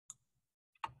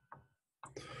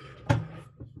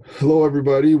Hello,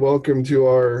 everybody. Welcome to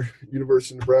our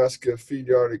University of Nebraska Feed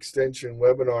Yard Extension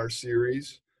webinar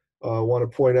series. I want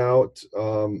to point out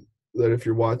that if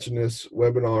you're watching this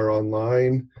webinar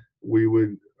online, we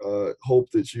would hope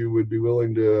that you would be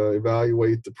willing to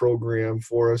evaluate the program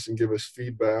for us and give us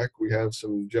feedback. We have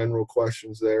some general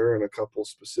questions there and a couple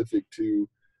specific to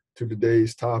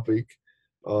today's topic.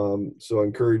 So I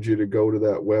encourage you to go to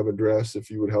that web address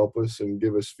if you would help us and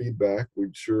give us feedback.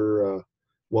 We'd sure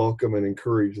welcome and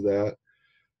encourage that.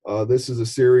 This is a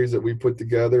series that we put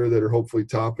together that are hopefully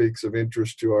topics of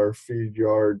interest to our feed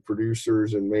yard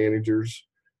producers and managers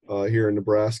here in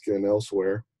Nebraska and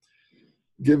elsewhere.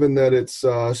 Given that it's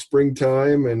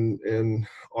springtime and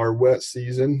our wet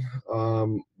season,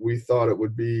 we thought it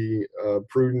would be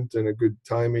prudent and a good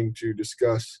timing to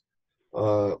discuss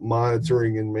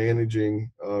monitoring and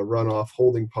managing runoff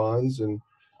holding ponds. And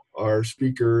our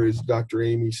speaker is Dr.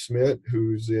 Amy Schmidt,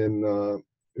 who's an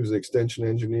extension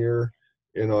engineer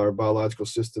in our biological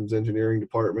systems engineering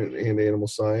department and animal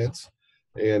science.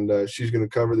 And she's going to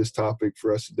cover this topic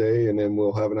for us today, and then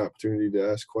we'll have an opportunity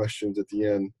to ask questions at the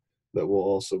end that we'll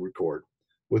also record.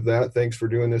 With that, thanks for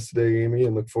doing this today, Amy,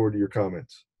 and look forward to your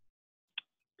comments.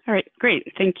 All right, great.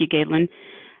 Thank you, Galen.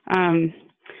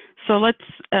 So let's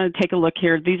take a look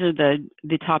here. These are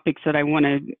the topics that I want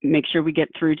to make sure we get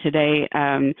through today.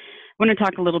 I want to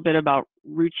talk a little bit about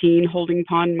routine holding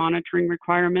pond monitoring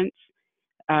requirements.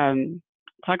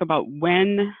 Talk about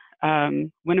when a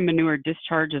manure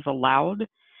discharge is allowed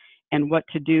and what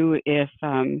to do if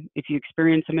you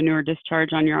experience a manure discharge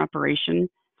on your operation.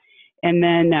 And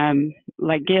then,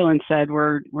 like Galen said,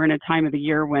 we're in a time of the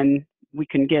year when we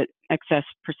can get excess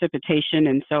precipitation,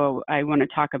 and so I want to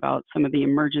talk about some of the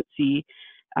emergency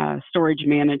storage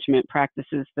management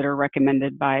practices that are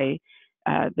recommended by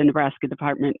the Nebraska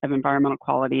Department of Environmental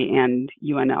Quality and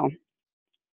UNL.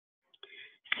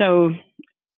 So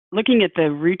looking at the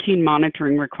routine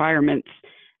monitoring requirements,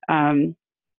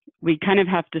 we kind of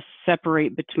have to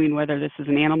separate between whether this is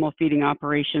an animal feeding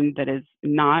operation that is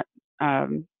not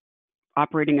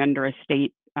operating under a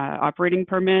state operating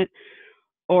permit,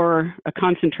 or a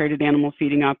concentrated animal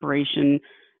feeding operation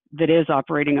that is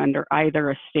operating under either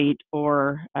a state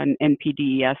or an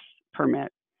NPDES permit.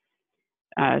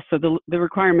 So the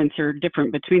requirements are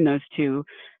different between those two.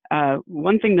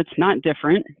 One thing that's not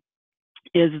different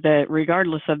is that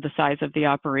regardless of the size of the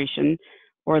operation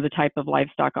or the type of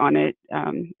livestock on it,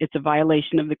 it's a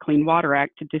violation of the Clean Water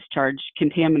Act to discharge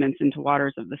contaminants into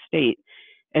waters of the state.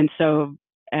 And so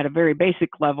at a very basic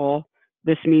level,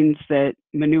 this means that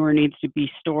manure needs to be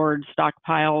stored,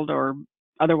 stockpiled, or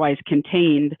otherwise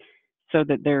contained so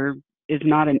that there is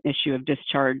not an issue of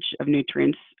discharge of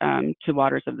nutrients to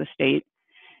waters of the state.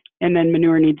 And then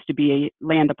manure needs to be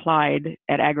land applied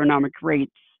at agronomic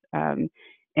rates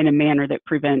in a manner that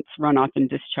prevents runoff and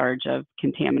discharge of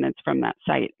contaminants from that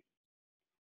site.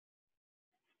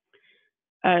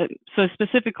 So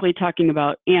specifically talking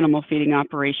about animal feeding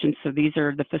operations, so these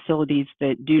are the facilities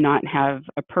that do not have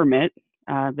a permit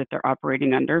that they're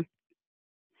operating under.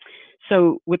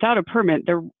 So without a permit,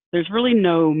 there's really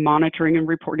no monitoring and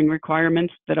reporting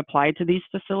requirements that apply to these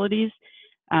facilities.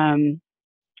 The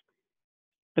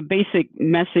basic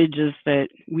message is that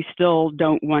we still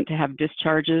don't want to have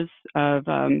discharges of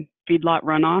feedlot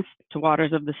runoff to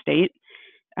waters of the state.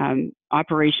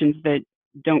 Operations that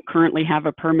don't currently have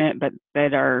a permit, but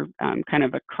that are kind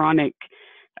of a chronic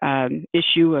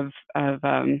issue of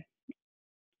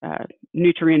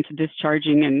nutrients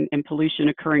discharging and pollution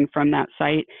occurring from that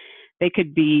site, they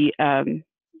could be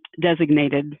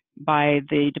designated by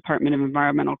the Department of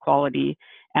Environmental Quality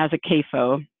as a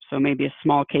CAFO, so maybe a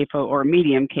small CAFO or a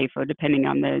medium CAFO, depending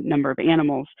on the number of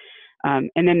animals. And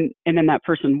then that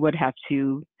person would have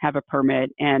to have a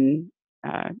permit and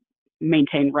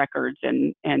maintain records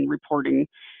and reporting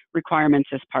requirements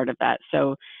as part of that.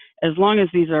 So as long as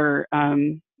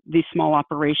these small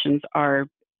operations are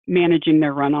managing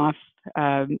their runoff,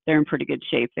 they're in pretty good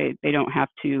shape. They don't have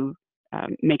to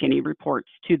make any reports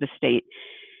to the state.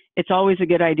 It's always a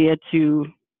good idea to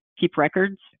keep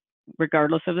records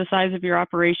regardless of the size of your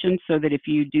operation, so that if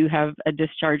you do have a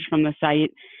discharge from the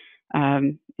site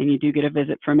and you do get a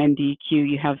visit from NDEQ,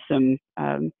 you have some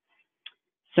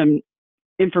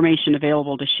information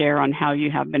available to share on how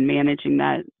you have been managing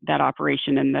that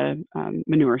operation in the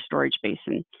manure storage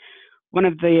basin. One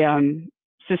of the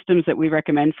systems that we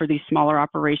recommend for these smaller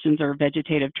operations are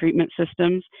vegetative treatment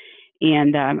systems.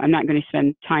 And I'm not going to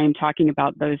spend time talking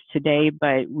about those today,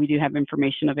 but we do have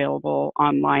information available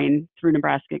online through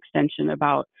Nebraska Extension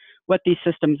about what these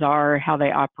systems are, how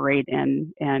they operate,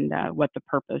 and what the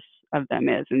purpose of them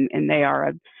is. And they are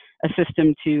a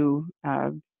system to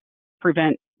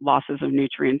prevent losses of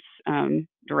nutrients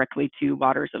directly to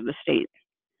waters of the state.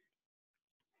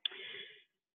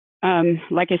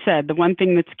 Like I said, the one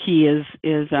thing that's key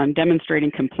is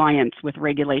demonstrating compliance with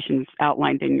regulations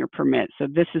outlined in your permit. So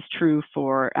this is true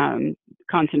for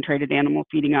concentrated animal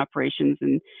feeding operations,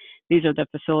 and these are the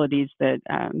facilities that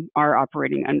are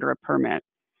operating under a permit.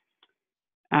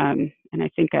 And I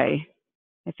think I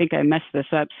messed this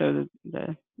up, so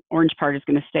the orange part is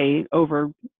going to stay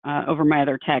over my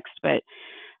other text, but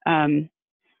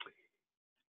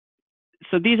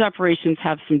so these operations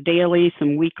have some daily,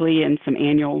 some weekly, and some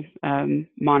annual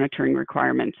monitoring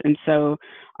requirements. And so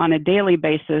on a daily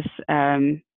basis,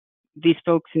 these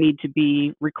folks need to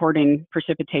be recording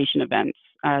precipitation events,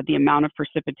 the amount of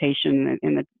precipitation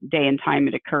in the day and time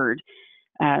it occurred.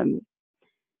 And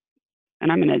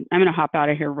I'm gonna hop out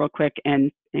of here real quick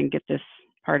and get this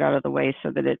part out of the way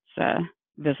so that it's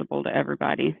visible to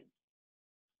everybody.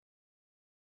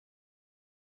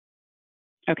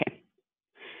 Okay.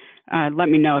 Let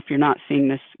me know if you're not seeing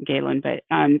this, Galen. But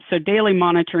so daily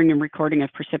monitoring and recording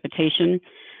of precipitation.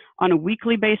 On a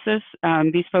weekly basis,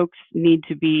 these folks need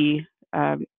to be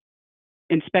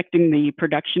inspecting the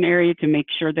production area to make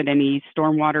sure that any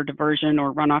stormwater diversion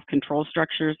or runoff control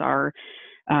structures are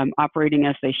operating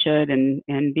as they should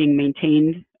and being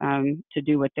maintained to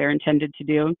do what they're intended to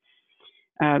do.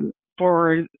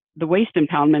 For the waste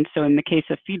impoundments, so in the case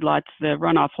of feedlots, the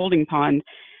runoff holding pond,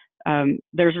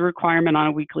 there's a requirement on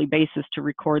a weekly basis to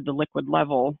record the liquid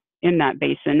level in that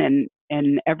basin,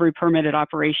 and every permitted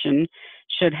operation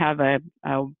should have a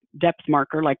depth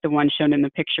marker like the one shown in the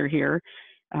picture here.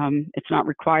 It's not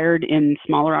required in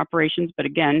smaller operations, but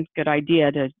again, good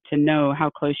idea to know how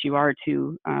close you are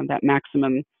to that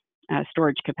maximum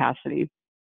storage capacity.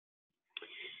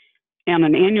 On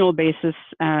an annual basis,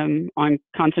 on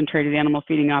concentrated animal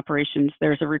feeding operations,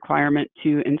 there's a requirement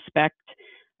to inspect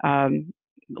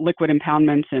liquid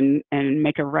impoundments and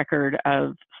make a record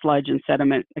of sludge and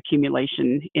sediment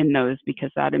accumulation in those, because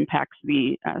that impacts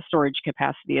the storage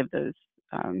capacity of those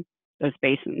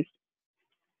basins.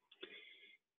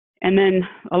 And then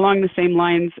along the same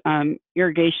lines,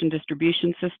 irrigation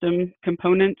distribution system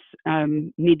components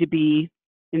need to be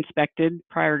inspected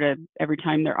prior to every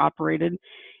time they're operated,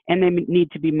 and they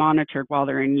need to be monitored while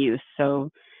they're in use. So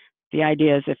the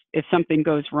idea is if something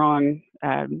goes wrong,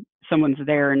 someone's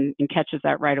there and catches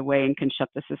that right away and can shut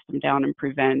the system down and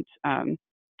prevent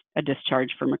a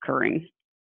discharge from occurring.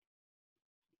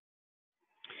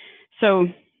 So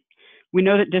we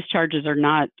know that discharges are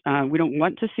not, we don't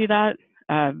want to see that.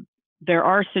 There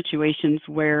are situations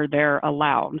where they're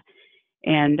allowed.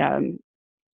 And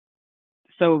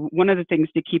so one of the things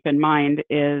to keep in mind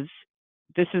is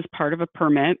this is part of a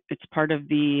permit. It's part of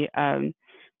the,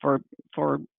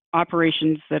 for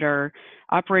operations that are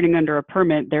operating under a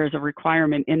permit, there's a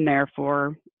requirement in there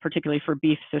for, particularly for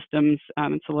beef systems.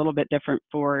 It's a little bit different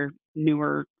for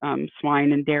newer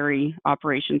swine and dairy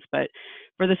operations, but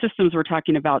for the systems we're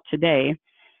talking about today,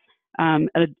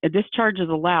 a discharge is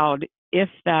allowed if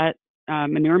that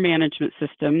manure management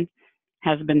system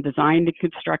has been designed and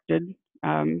constructed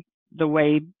the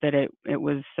way that it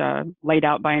was laid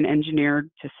out by an engineer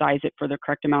to size it for the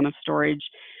correct amount of storage.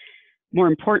 More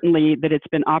importantly, that it's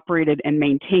been operated and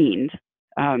maintained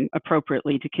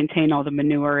appropriately to contain all the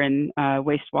manure and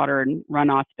wastewater and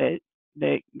runoff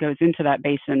that goes into that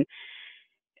basin.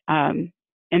 And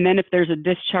then if there's a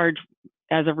discharge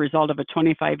as a result of a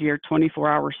 25-year,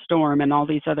 24-hour storm and all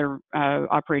these other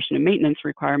operation and maintenance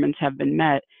requirements have been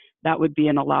met, that would be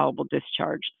an allowable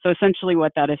discharge. So essentially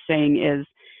what that is saying is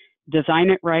design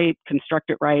it right, construct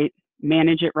it right,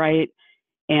 manage it right,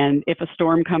 and if a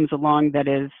storm comes along that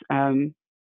is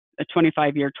a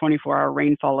 25-year, 24-hour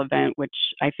rainfall event, which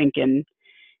I think in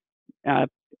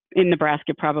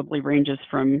Nebraska probably ranges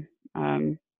from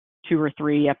 2 or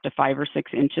 3 up to 5 or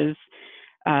 6 inches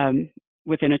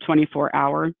within a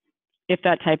 24-hour. If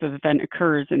that type of event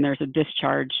occurs and there's a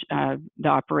discharge, the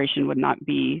operation would not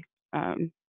be,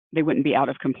 they wouldn't be out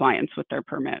of compliance with their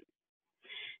permit.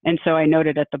 And so I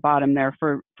noted at the bottom there,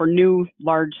 for new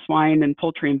large swine and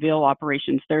poultry and veal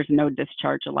operations, there's no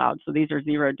discharge allowed. So these are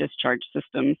zero discharge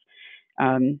systems.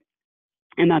 And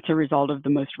that's a result of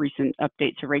the most recent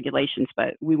update to regulations,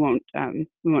 but we won't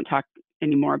talk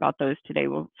any more about those today.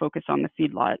 We'll focus on the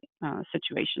feedlot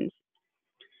situations.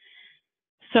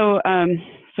 So,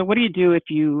 so what do you do if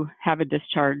you have a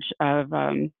discharge of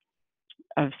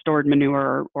stored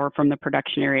manure or from the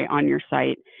production area on your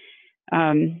site?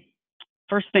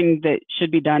 First thing that should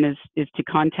be done is to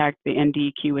contact the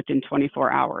NDEQ within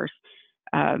 24 hours.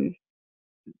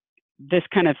 This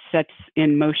kind of sets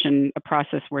in motion a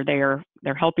process where they're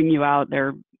helping you out.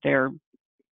 They're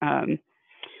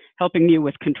helping you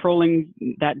with controlling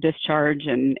that discharge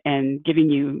and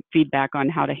giving you feedback on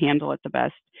how to handle it the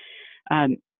best.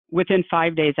 Within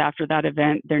 5 days after that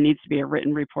event, there needs to be a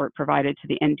written report provided to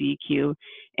the NDEQ.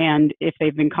 And if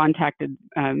they've been contacted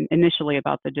initially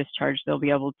about the discharge, they'll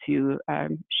be able to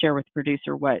share with the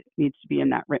producer what needs to be in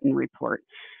that written report.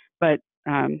 But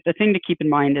the thing to keep in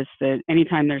mind is that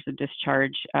anytime there's a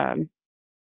discharge,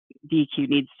 DEQ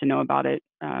needs to know about it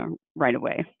right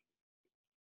away.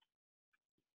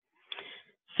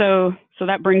 So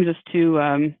that brings us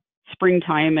to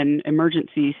springtime and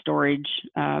emergency storage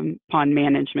pond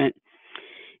management.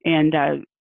 And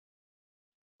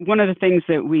one of the things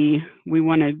that we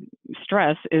want to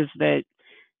stress is that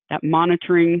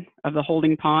monitoring of the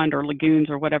holding pond or lagoons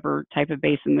or whatever type of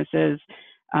basin this is,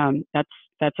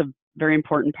 that's a very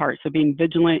important part. So being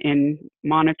vigilant in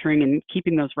monitoring and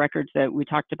keeping those records that we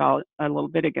talked about a little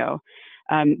bit ago.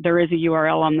 There is a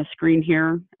URL on the screen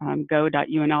here,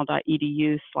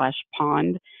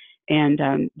 go.unl.edu/pond.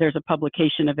 And there's a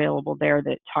publication available there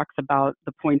that talks about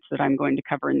the points that I'm going to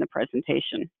cover in the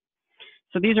presentation.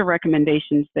 So these are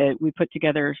recommendations that we put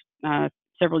together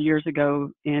several years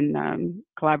ago in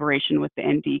collaboration with the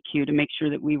NDEQ to make sure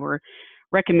that we were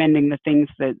recommending the things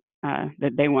that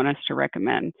they want us to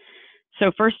recommend.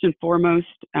 So first and foremost,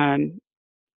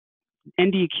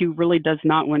 NDEQ really does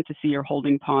not want to see your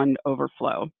holding pond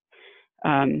overflow.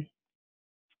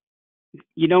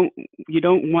 You don't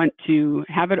want to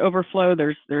have it overflow.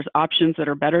 There's options that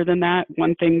are better than that.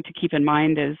 One thing to keep in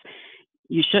mind is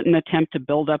you shouldn't attempt to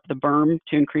build up the berm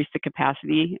to increase the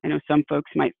capacity. I know some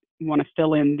folks might want to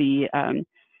fill in the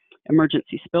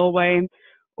emergency spillway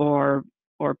or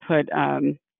put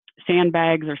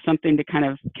sandbags or something to kind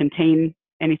of contain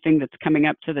anything that's coming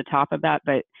up to the top of that,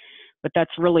 but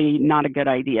that's really not a good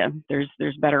idea.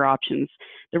 There's better options.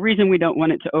 The reason we don't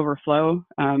want it to overflow,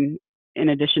 in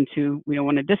addition to we don't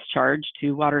want to discharge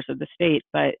to waters of the state,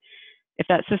 but if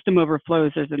that system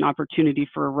overflows, there's an opportunity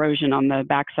for erosion on the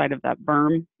backside of that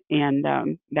berm, and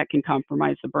that can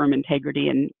compromise the berm integrity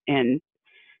and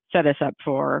set us up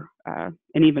for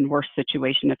an even worse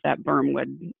situation if that berm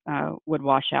would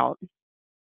wash out.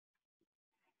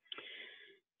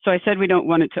 So I said we don't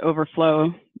want it to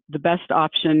overflow. The best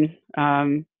option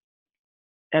to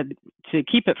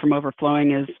keep it from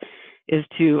overflowing is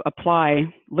to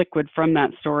apply liquid from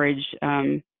that storage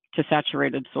to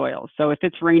saturated soil. So if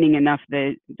it's raining enough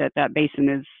that basin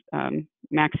is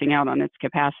maxing out on its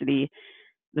capacity,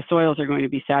 the soils are going to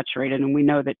be saturated, and we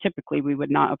know that typically we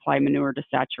would not apply manure to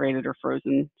saturated or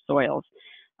frozen soils.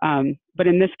 But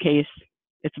in this case,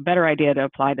 it's a better idea to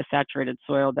apply to saturated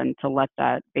soil than to let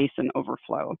that basin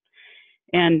overflow.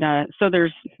 And so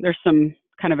there's some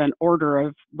kind of an order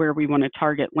of where we want to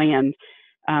target land.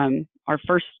 Our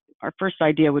first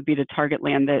idea would be to target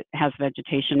land that has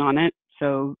vegetation on it.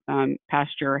 So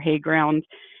pasture or hay ground,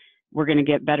 we're going to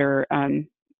get better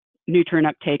nutrient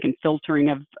uptake and filtering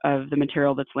of the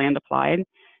material that's land applied.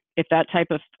 If that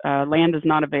type of land is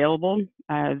not available,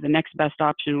 the next best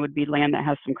option would be land that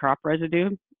has some crop residue.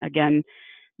 Again,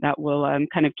 that will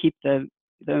kind of keep the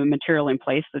material in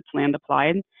place that's land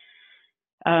applied.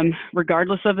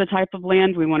 Regardless of the type of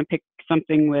land, we want to pick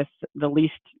something with the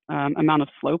least amount of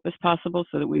slope as possible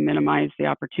so that we minimize the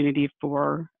opportunity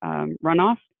for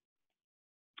runoff.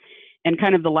 And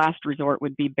kind of the last resort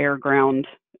would be bare ground,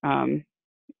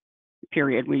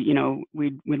 period.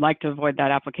 We'd like to avoid that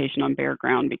application on bare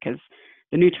ground because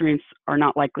the nutrients are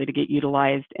not likely to get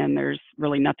utilized and there's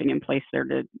really nothing in place there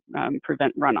to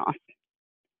prevent runoff.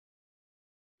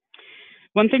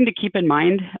 One thing to keep in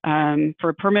mind, for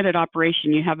a permitted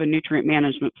operation, you have a nutrient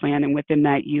management plan, and within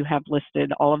that you have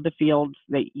listed all of the fields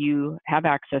that you have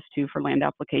access to for land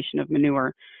application of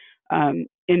manure.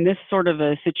 In this sort of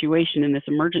a situation, in this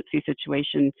emergency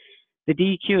situation, the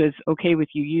DEQ is okay with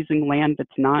you using land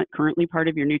that's not currently part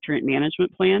of your nutrient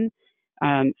management plan.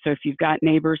 So if you've got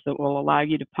neighbors that will allow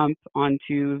you to pump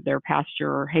onto their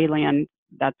pasture or hayland,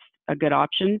 that's a good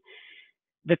option.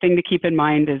 The thing to keep in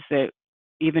mind is that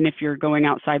even if you're going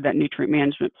outside that nutrient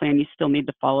management plan, you still need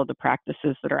to follow the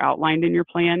practices that are outlined in your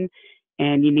plan,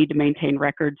 and you need to maintain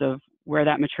records of where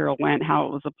that material went, how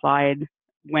it was applied,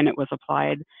 when it was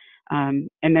applied, and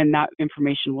then that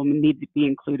information will need to be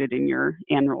included in your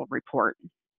annual report.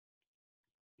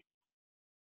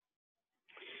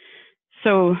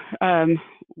 So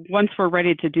once we're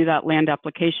ready to do that land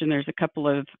application, there's a couple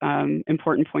of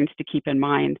important points to keep in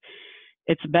mind.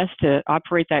 It's best to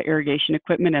operate that irrigation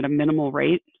equipment at a minimal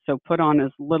rate. So put on as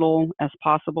little as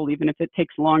possible, even if it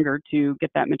takes longer to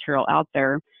get that material out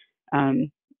there.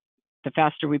 The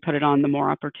faster we put it on, the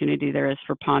more opportunity there is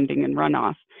for ponding and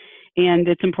runoff. And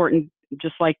it's important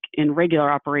just like in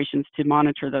regular operations, to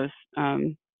monitor those,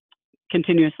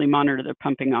 continuously monitor the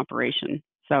pumping operation.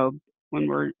 So when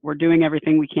we're doing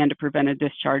everything we can to prevent a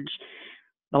discharge,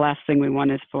 the last thing we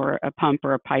want is for a pump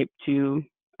or a pipe to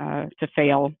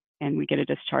fail and we get a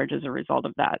discharge as a result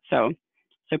of that. So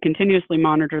continuously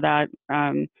monitor that,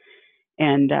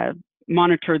 and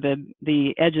monitor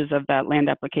the edges of that land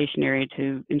application area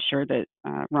to ensure that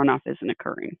runoff isn't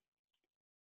occurring.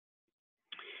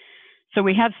 So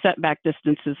we have setback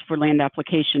distances for land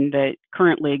application that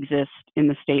currently exist in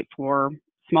the state for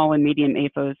small and medium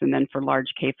AFOs and then for large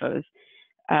CAFOs.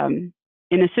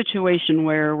 In a situation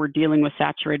where we're dealing with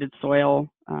saturated soil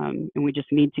and we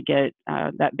just need to get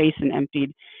that basin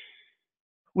emptied,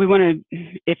 we want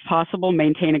to, if possible,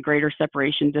 maintain a greater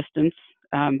separation distance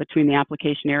between the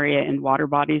application area and water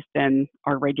bodies than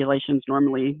our regulations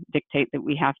normally dictate that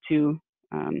we have to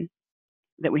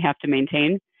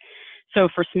maintain. So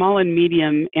for small and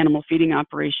medium animal feeding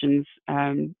operations,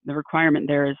 the requirement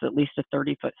there is at least a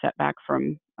 30-foot setback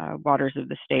from waters of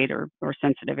the state or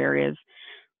sensitive areas.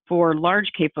 For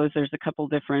large CAFOs, there's a couple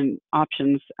different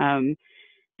options.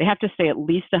 They have to stay at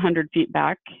least 100 feet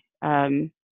back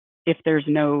if there's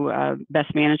no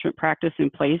best management practice in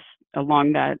place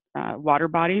along that water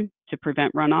body to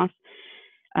prevent runoff.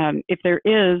 If there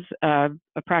is a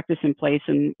practice in place,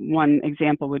 and one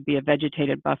example would be a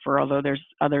vegetative buffer, although there's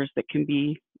others that can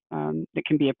be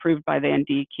approved by the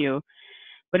NDEQ.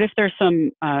 But if there's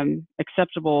some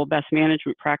acceptable best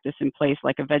management practice in place,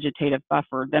 like a vegetative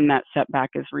buffer, then that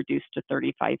setback is reduced to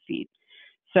 35 feet.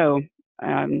 So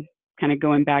kind of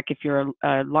going back, if you're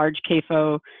a large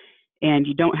CAFO and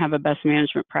you don't have a best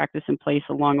management practice in place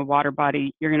along a water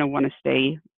body, you're going to want to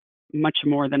stay much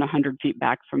more than 100 feet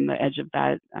back from the edge of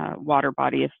that water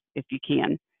body if you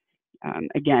can.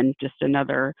 Again, just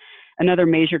another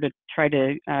measure to try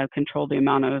to control the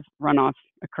amount of runoff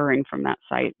occurring from that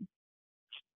site.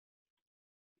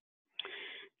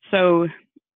 So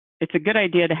it's a good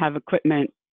idea to have equipment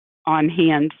on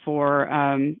hand for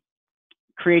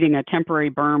creating a temporary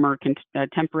berm or a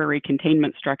temporary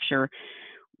containment structure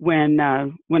when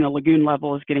a lagoon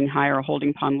level is getting high or a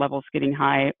holding pond level is getting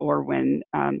high, or when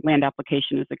land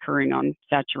application is occurring on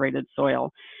saturated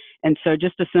soil. And so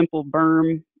just a simple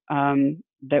berm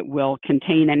that will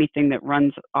contain anything that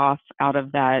runs off out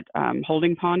of that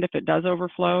holding pond if it does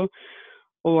overflow,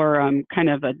 or kind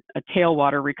of a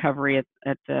tailwater recovery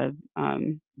at the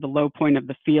low point of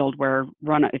the field where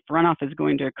if runoff is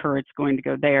going to occur, it's going to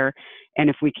go there. And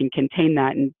if we can contain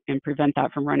that and prevent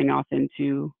that from running off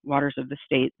into waters of the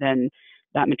state, then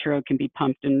that material can be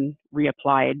pumped and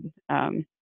reapplied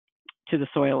to the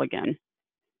soil again.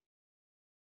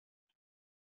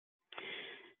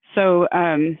 So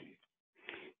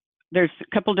there's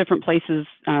a couple different places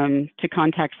to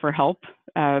contact for help.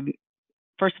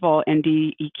 First of all,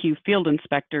 NDEQ field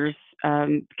inspectors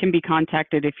can be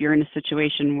contacted if you're in a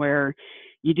situation where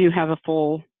you do have a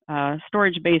full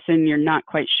storage basin, you're not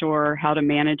quite sure how to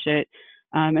manage it,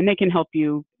 and they can help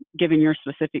you, given your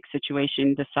specific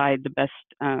situation, decide the best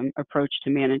approach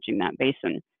to managing that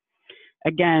basin.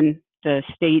 Again, the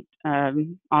state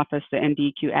office, the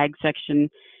NDEQ Ag section,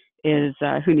 is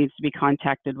who needs to be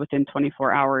contacted within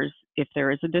 24 hours if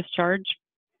there is a discharge.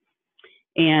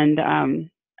 And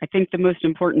I think the most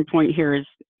important point here is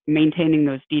maintaining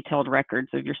those detailed records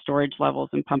of your storage levels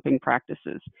and pumping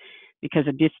practices, because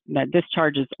that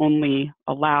discharge is only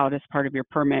allowed as part of your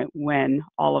permit when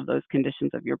all of those conditions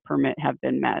of your permit have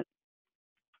been met.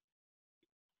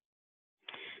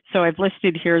 So I've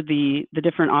listed here the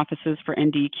different offices for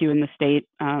NDEQ in the state,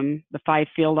 the 5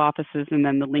 field offices, and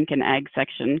then the Lincoln Ag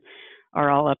section are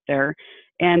all up there.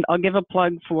 And I'll give a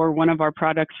plug for one of our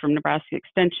products from Nebraska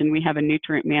Extension. We have a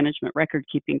nutrient management record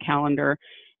keeping calendar,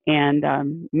 and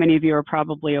many of you are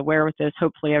probably aware with this.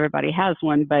 Hopefully everybody has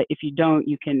one, but if you don't,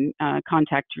 you can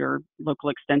contact your local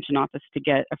extension office to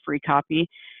get a free copy.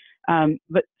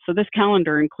 So this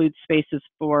calendar includes spaces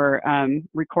for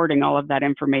recording all of that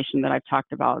information that I've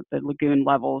talked about, the lagoon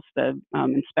levels, the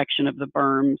inspection of the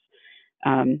berms,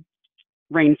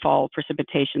 rainfall,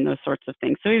 precipitation, those sorts of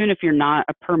things. So even if you're not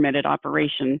a permitted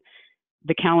operation,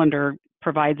 the calendar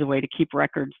provides a way to keep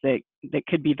records that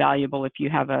could be valuable if you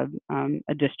have a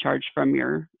discharge from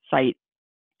your site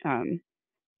and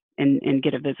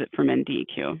get a visit from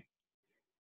NDEQ.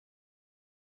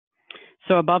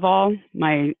 So above all,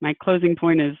 my closing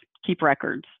point is keep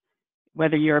records.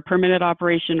 Whether you're a permitted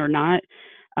operation or not,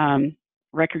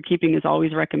 record keeping is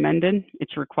always recommended.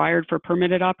 It's required for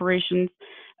permitted operations.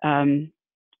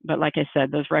 But like I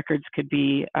said, those records could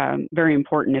be very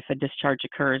important if a discharge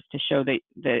occurs to show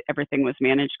that everything was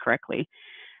managed correctly.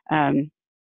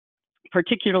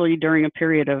 Particularly during a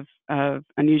period of of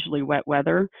unusually wet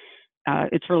weather,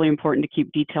 it's really important to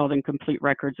keep detailed and complete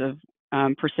records of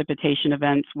precipitation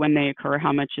events, when they occur,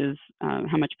 how much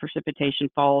precipitation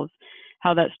falls,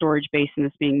 how that storage basin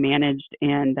is being managed,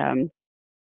 and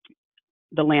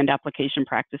the land application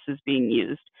practices being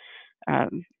used.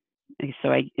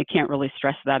 So I can't really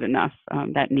stress that enough,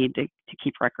 that need to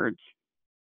keep records.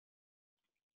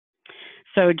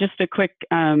 So just a quick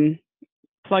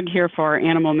plug here for our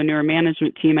animal manure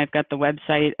management team. I've got the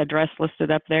website address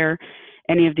listed up there.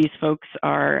 Any of these folks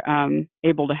are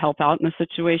able to help out in a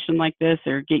situation like this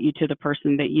or get you to the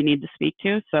person that you need to speak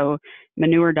to. So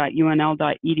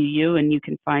manure.unl.edu, and you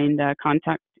can find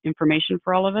contact information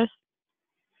for all of us.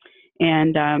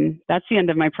 And that's the end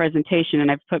of my presentation.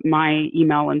 And I've put my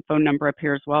email and phone number up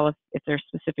here as well. If there's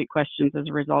specific questions as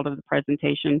a result of the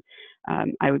presentation,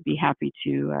 I would be happy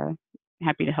to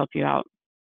help you out.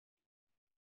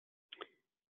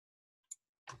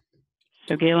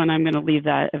 So Galen, I'm going to leave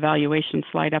that evaluation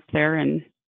slide up there. And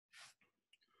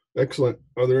excellent.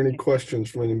 Are there any questions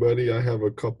from anybody? I have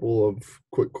a couple of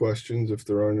quick questions if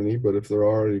there aren't any, but if there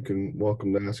are, you can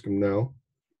welcome to ask them now.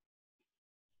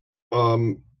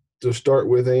 To start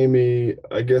with, Amy,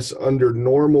 I guess under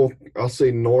normal, I'll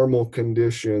say normal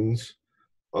conditions,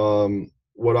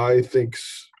 what I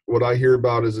hear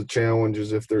about as a challenge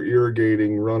is if they're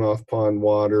irrigating runoff pond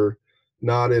water,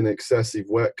 not in excessive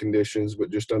wet conditions, but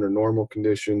just under normal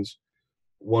conditions.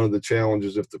 One of the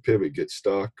challenges if the pivot gets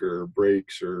stuck or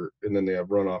breaks, and then they have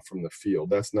runoff from the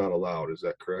field. That's not allowed. Is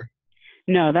that correct?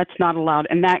 No, that's not allowed,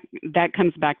 and that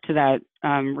comes back to that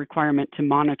requirement to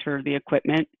monitor the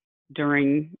equipment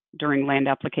during land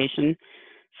application.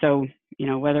 So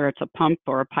whether it's a pump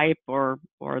or a pipe or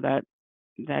that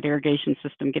irrigation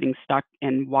system getting stuck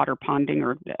in water ponding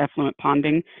or the effluent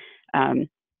ponding,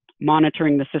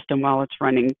 monitoring the system while it's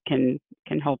running can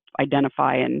help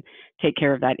identify and take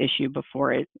care of that issue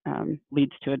before it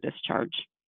leads to a discharge.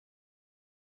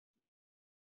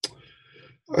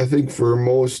 I think for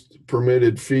most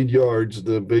permitted feed yards,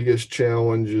 the biggest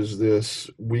challenge is this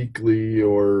weekly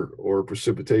or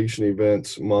precipitation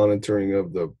events monitoring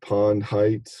of the pond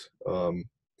height. Are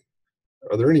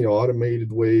there any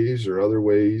automated ways or other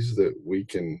ways that we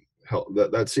can help?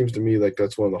 That seems to me like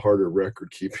that's one of the harder record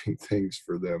keeping things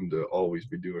for them to always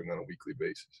be doing on a weekly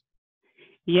basis.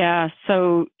 Yeah,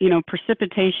 so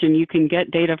precipitation, you can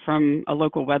get data from a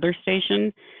local weather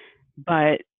station,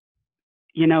 but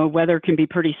weather can be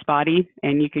pretty spotty,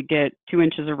 and you could get 2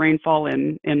 inches of rainfall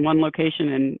in one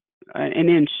location and an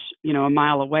inch, a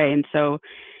mile away. And so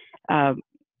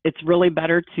it's really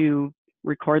better to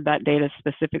record that data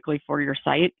specifically for your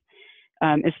site.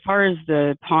 As far as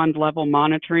the pond level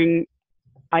monitoring,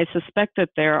 I suspect that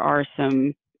there are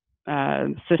some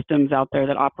systems out there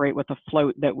that operate with a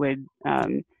float that would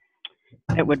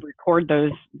record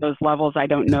those levels. I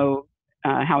don't know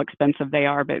how expensive they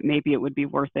are, but maybe it would be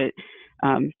worth it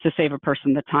to save a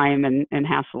person the time and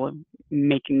hassle of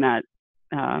making that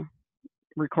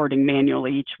recording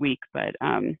manually each week. But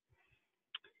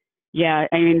yeah,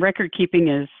 I mean, record keeping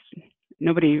is,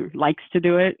 nobody likes to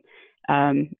do it,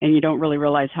 and you don't really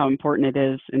realize how important it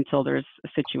is until there's a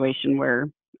situation where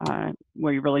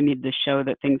you really need to show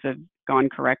that things have gone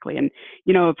correctly. And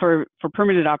for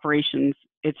permitted operations,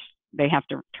 they have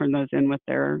to turn those in with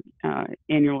their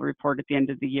annual report at the end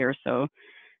of the year. So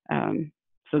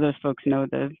those folks know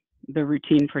the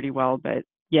routine pretty well. But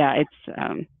yeah,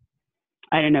 it's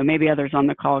I don't know. Maybe others on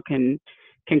the call can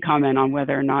comment on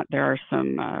whether or not there are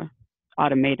some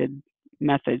automated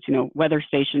methods. Weather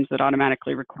stations that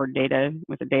automatically record data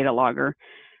with a data logger.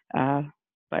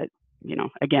 But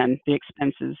again, the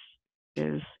expense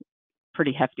is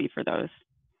pretty hefty for those.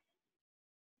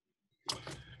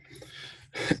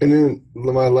 And then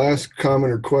my last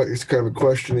comment it's kind of a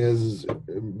question is a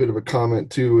bit of a comment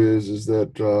too is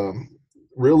that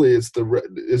really is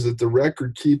it the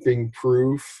record keeping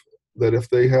proof that if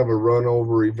they have a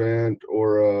runover event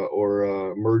or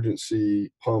a emergency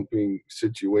pumping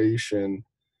situation,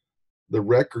 the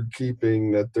record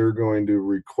keeping that they're going to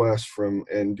request from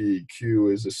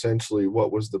NDEQ is essentially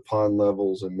what was the pond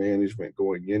levels and management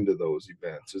going into those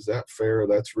events. Is that fair?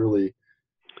 That's really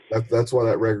that's why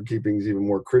that record keeping is even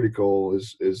more critical,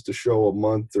 is to show a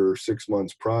month or 6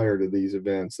 months prior to these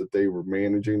events that they were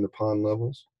managing the pond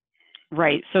levels.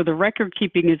 Right. So the record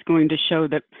keeping is going to show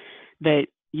that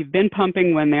you've been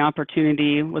pumping when the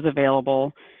opportunity was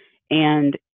available,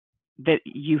 and that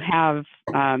you've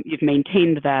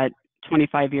maintained that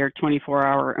 25-year,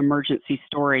 24-hour emergency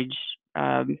storage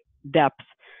depth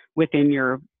within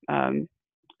your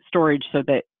storage, so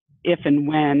that if and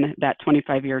when that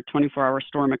 25-year, 24-hour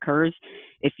storm occurs,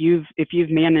 if you've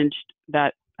managed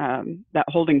that that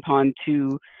holding pond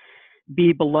to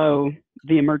be below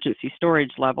the emergency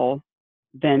storage level,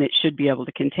 then it should be able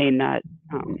to contain that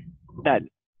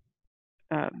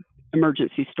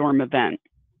emergency storm event.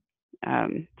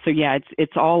 So yeah,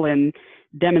 it's all in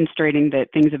demonstrating that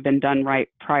things have been done right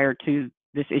prior to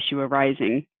this issue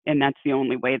arising, and that's the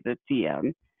only way that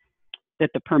the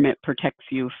permit protects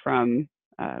you from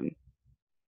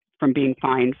being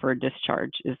fined for a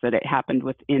discharge, is that it happened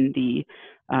within the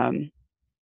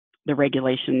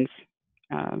regulations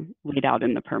laid out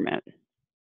in the permit.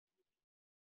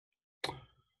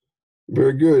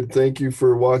 Very good. Thank you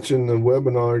for watching the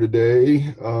webinar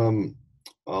today.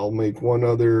 I'll make one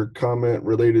other comment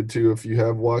related to, if you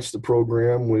have watched the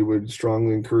program, we would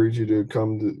strongly encourage you to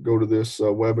go to this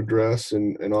web address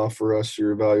and offer us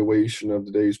your evaluation of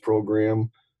today's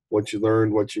program, what you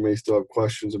learned, what you may still have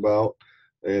questions about,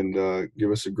 and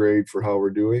give us a grade for how we're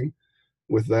doing.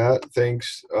 With that,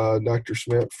 thanks, Dr.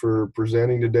 Schmidt, for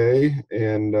presenting today,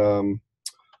 and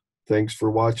thanks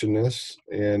for watching this,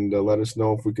 and let us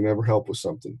know if we can ever help with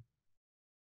something.